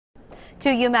Two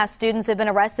UMass students have been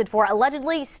arrested for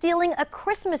allegedly stealing a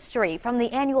Christmas tree from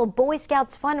the annual Boy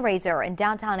Scouts fundraiser in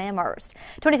downtown Amherst.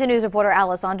 22 News reporter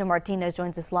Alessandra Martinez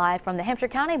joins us live from the Hampshire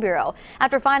County Bureau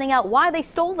after finding out why they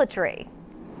stole the tree.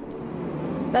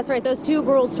 That's right. Those two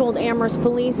girls told Amherst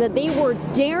police that they were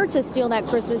dared to steal that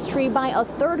Christmas tree by a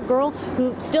third girl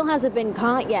who still hasn't been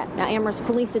caught yet. Now, Amherst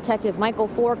Police Detective Michael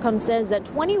Florcom says that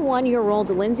 21-year-old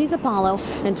Lindsay Zappallo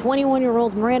and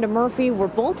 21-year-old Miranda Murphy were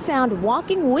both found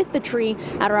walking with the tree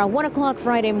at around 1 o'clock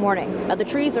Friday morning. Now, the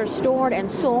trees are stored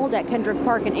and sold at Kendrick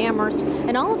Park in Amherst,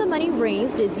 and all of the money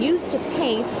raised is used to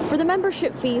pay for the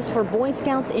membership fees for Boy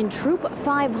Scouts in Troop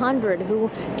 500 who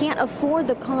can't afford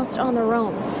the cost on their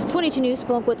own. 22 News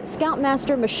spoke with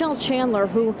Scoutmaster Michelle Chandler,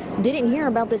 who didn't hear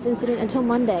about this incident until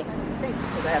Monday.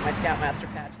 Because I have my Scoutmaster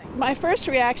patch. My first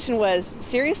reaction was,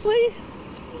 seriously?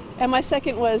 And my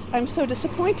second was, I'm so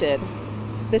disappointed.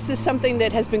 This is something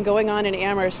that has been going on in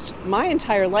Amherst my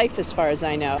entire life, as far as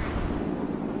I know.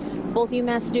 Both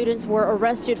UMass students were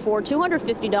arrested for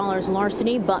 $250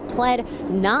 larceny, but pled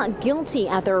not guilty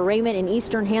at their arraignment in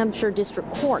Eastern Hampshire District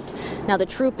Court. Now, the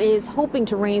troop is hoping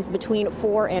to raise between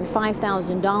 $4,000 and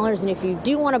 $5,000. And if you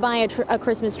do want to buy a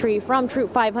Christmas tree from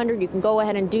Troop 500, you can go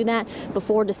ahead and do that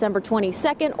before December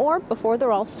 22nd or before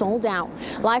they're all sold out.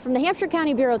 Live from the Hampshire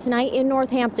County Bureau tonight in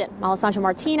Northampton, Alessandra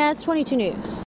Martinez, 22 News.